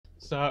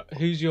So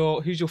who's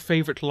your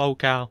favorite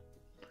Lolcow?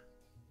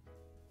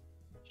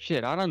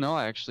 Shit, I don't know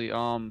actually.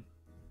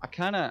 I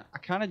kind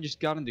of just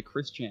got into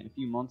Christian a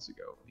few months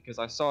ago because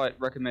I saw it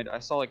recommended. I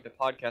saw like the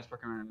podcast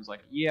recommended and was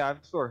like, yeah, I've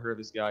sort of heard of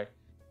this guy.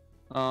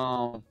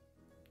 Um,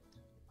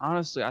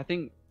 Honestly, I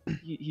think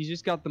he's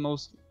just got the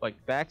most like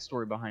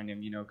backstory behind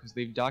him, because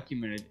they've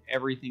documented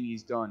everything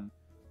he's done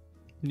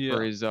for Yeah.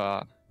 his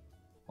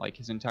like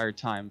his entire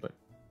time. But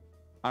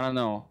I don't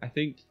know. I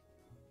think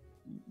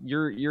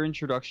your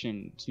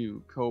introduction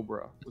to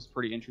Cobra was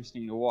pretty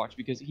interesting to watch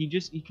because he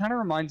kind of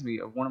reminds me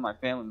of one of my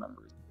family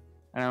members,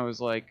 and I was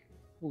like,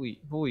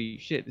 holy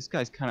shit, this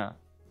guy's kind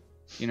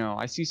of,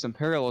 I see some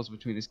parallels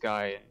between this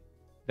guy, and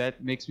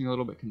that makes me a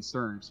little bit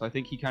concerned. So I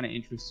think he kind of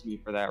interests me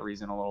for that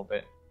reason a little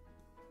bit.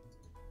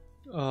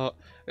 Uh,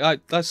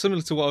 that's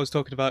similar to what I was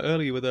talking about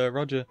earlier with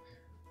Roger.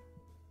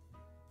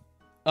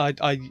 I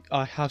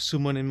have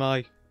someone in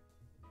my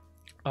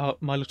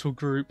little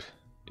group,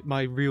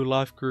 my real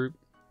life group,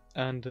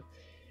 and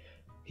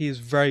he is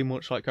very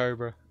much like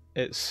Cobra.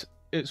 It's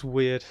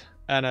weird,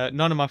 and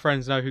none of my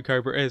friends know who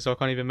Cobra is, so I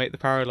can't even make the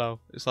parallel.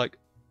 It's like,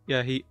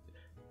 yeah, he's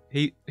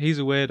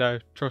a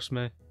weirdo. Trust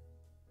me.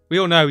 We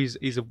all know he's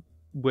a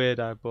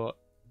weirdo, but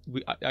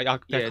I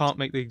Yeah, can't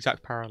make the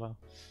exact parallel.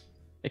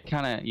 it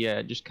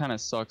just kind of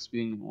sucks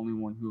being the only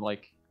one who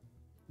like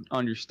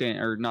understand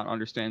or not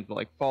understands, but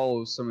like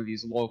follows some of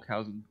these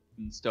locales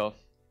and stuff.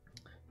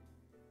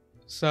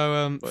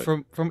 So But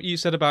from what you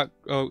said about,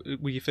 oh,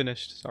 were you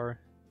finished? Sorry.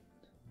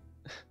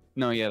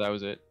 no, yeah, that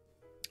was it.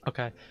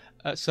 Okay.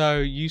 So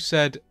you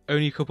said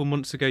only a couple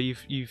months ago you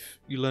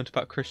learnt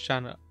about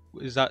Christian.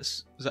 Is that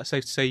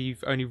safe to say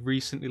you've only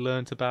recently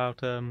learnt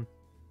about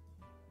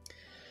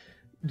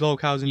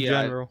lolcows in Yeah,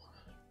 general?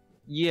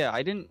 yeah,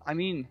 I didn't. I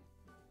mean,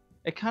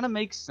 it kind of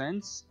makes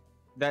sense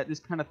that this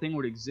kind of thing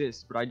would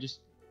exist, but I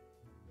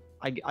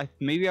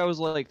maybe I was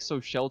like so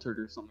sheltered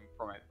or something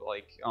from it. But,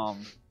 like,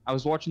 I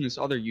was watching this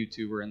other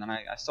YouTuber, and then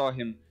I saw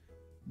him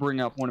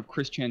bring up one of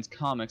Chris Chan's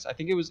comics. I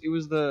think it was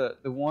the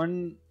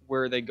one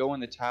where they go in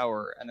the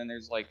tower, and then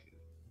there's like,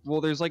 well,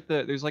 there's like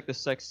the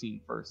sex scene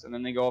first, and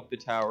then they go up the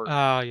tower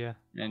Ah, yeah.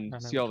 and I know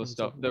see all which the one you're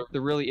stuff. talking The about.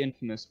 the really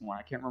infamous one.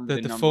 I can't remember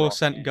The the the number 4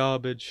 cent offhand.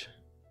 garbage.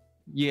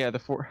 Yeah, the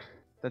four.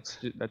 That's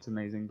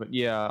amazing. But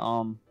yeah,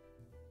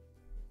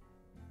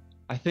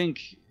 I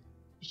think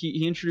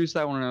he introduced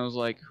that one, and I was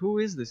like, who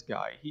is this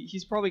guy?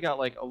 He's probably got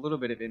like a little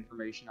bit of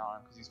information on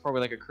him because he's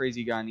probably like a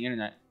crazy guy on the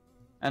internet.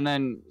 And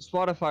then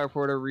Spotify,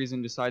 for whatever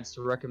reason, decides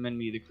to recommend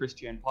me the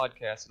Christian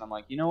podcast, and I'm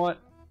like, you know what?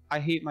 I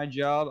hate my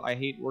job. I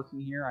hate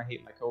working here. I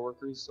hate my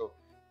coworkers. So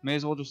may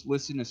as well just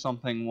listen to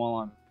something while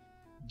I'm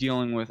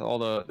dealing with all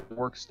the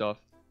work stuff.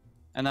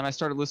 And then I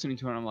started listening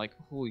to it, and I'm like,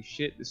 holy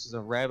shit, this is a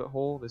rabbit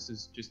hole. This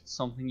is just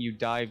something you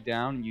dive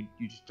down, and you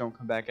just don't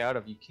come back out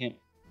of. You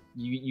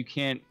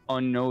can't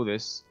unknow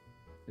this.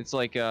 It's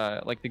like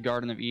the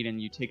Garden of Eden.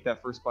 You take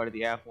that first bite of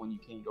the apple, and you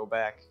can't go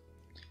back.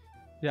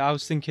 Yeah, I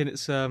was thinking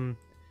it's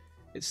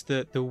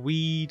the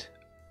weed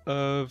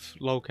of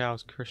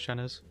lolcows. Christian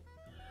is.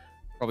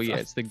 Probably, yeah,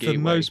 it's the For gateway.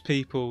 most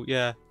people,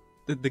 yeah,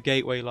 the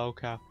gateway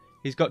lolcow.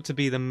 He's got to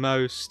be the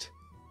most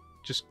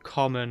just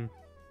common.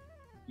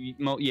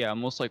 Yeah,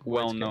 most like Way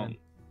to well get known, in.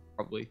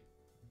 probably.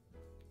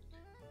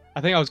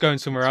 I think I was going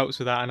somewhere else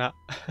with that, and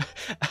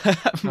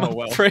my Oh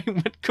well. brain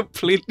went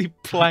completely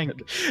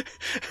blank.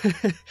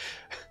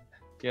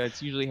 Yeah,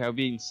 it's usually how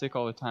being sick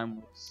all the time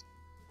works.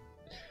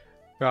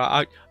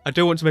 Right, I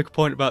do want to make a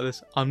point about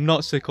this. I'm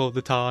not sick all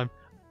the time.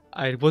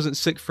 I wasn't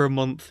sick for a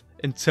month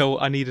until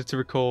I needed to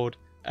record,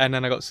 and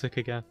then I got sick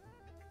again.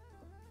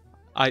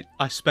 I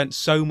spent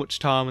so much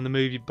time on the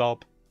movie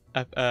Bob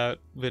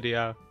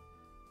video.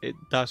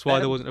 That's why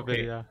there wasn't a Okay.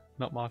 video.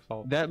 Not my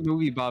fault. That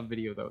movie Bob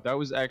video though, that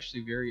was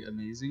actually very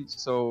amazing.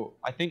 So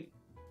I think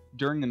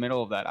during the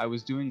middle of that, I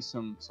was doing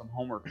some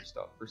homework and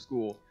stuff for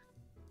school,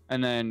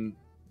 and then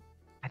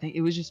I think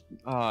it was just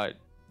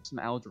some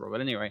algebra. But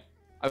anyway,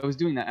 I was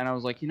doing that, and I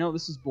was like,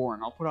 this is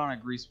boring. I'll put on a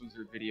Grease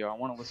Wizard video. I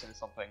want to listen to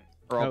something,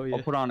 or Hell I'll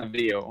yeah. put on a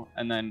video,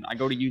 and then I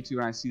go to YouTube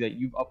and I see that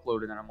you've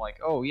uploaded, and I'm like,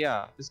 oh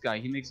yeah, this guy,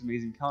 he makes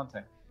amazing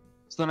content.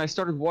 So then I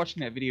started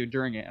watching that video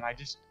during it, and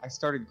I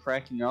started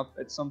cracking up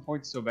at some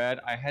point so bad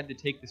I had to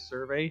take the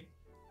survey.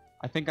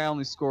 I think I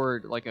only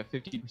scored like a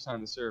 50%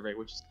 of the survey,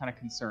 which is kind of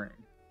concerning.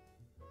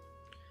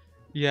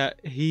 Yeah,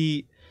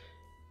 he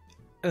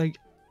like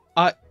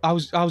I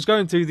was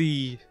going through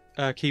the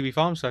Kiwi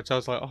Farm search. I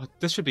was like, oh,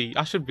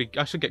 I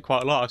should get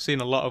quite a lot. I've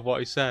seen a lot of what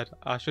he said.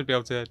 I should be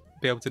able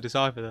to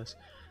decipher this.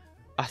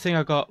 I think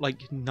I got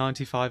like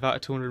 95 out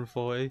of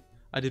 240.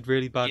 I did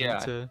really bad Yeah.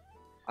 at it.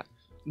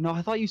 No,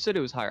 I thought you said it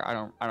was higher. I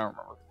don't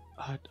remember.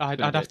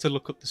 I'd have to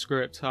look up the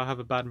script. I have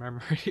a bad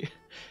memory.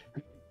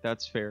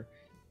 That's fair.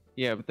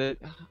 Yeah, but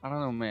I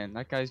don't know, man.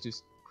 That guy's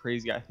just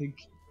crazy. I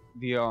think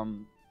the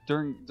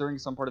during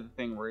some part of the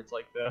thing where it's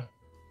like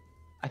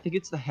I think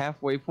it's the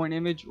halfway point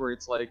image where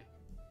it's like,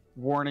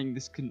 warning,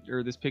 this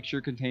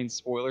picture contains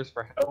spoilers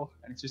for hell,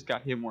 and it's just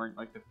got him wearing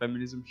like the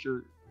feminism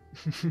shirt.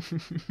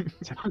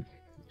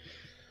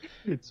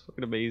 It's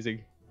fucking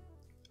amazing.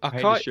 I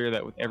had to share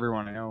that with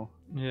everyone I know.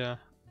 Yeah,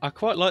 I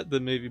quite like the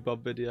movie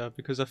Bob video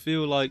because I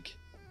feel like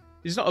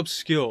he's not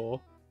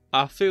obscure.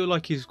 I feel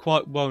like he's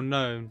quite well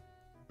known,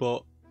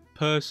 but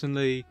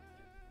personally,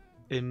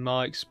 in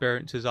my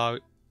experiences, I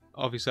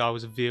was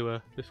a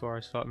viewer before I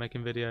started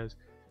making videos.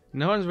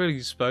 No one's really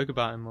spoke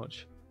about him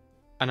much,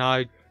 and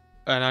I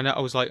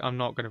was like, I'm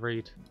not gonna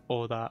read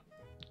all that.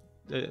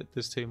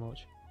 There's too much.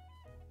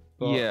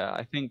 But, yeah,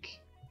 I think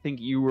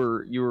you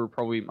were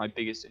probably my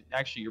biggest.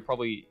 Actually, you're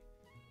probably.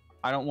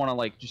 I don't want to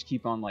like just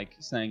keep on like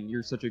saying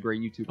you're such a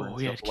great YouTuber. oh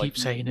and yeah, stuff, but, keep like,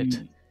 saying it.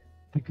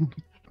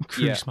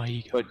 Cruise my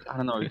ego. But I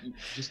don't know,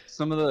 just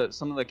some of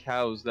the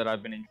cows that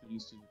I've been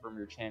introduced to from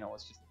your channel.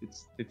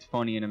 It's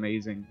funny and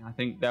amazing. I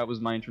think that was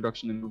my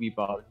introduction to Movie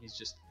Bob. He's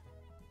just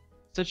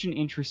such an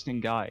interesting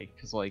guy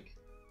because like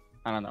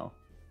I don't know.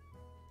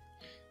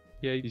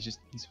 Yeah, he's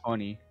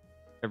funny.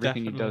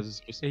 Everything definitely. he does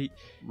is just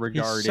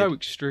regarded. He's so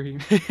extreme.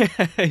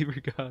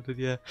 Regarded,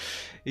 yeah.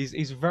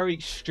 He's a very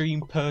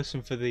extreme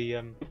person for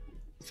the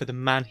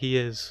man he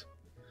is.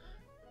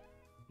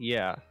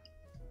 Yeah.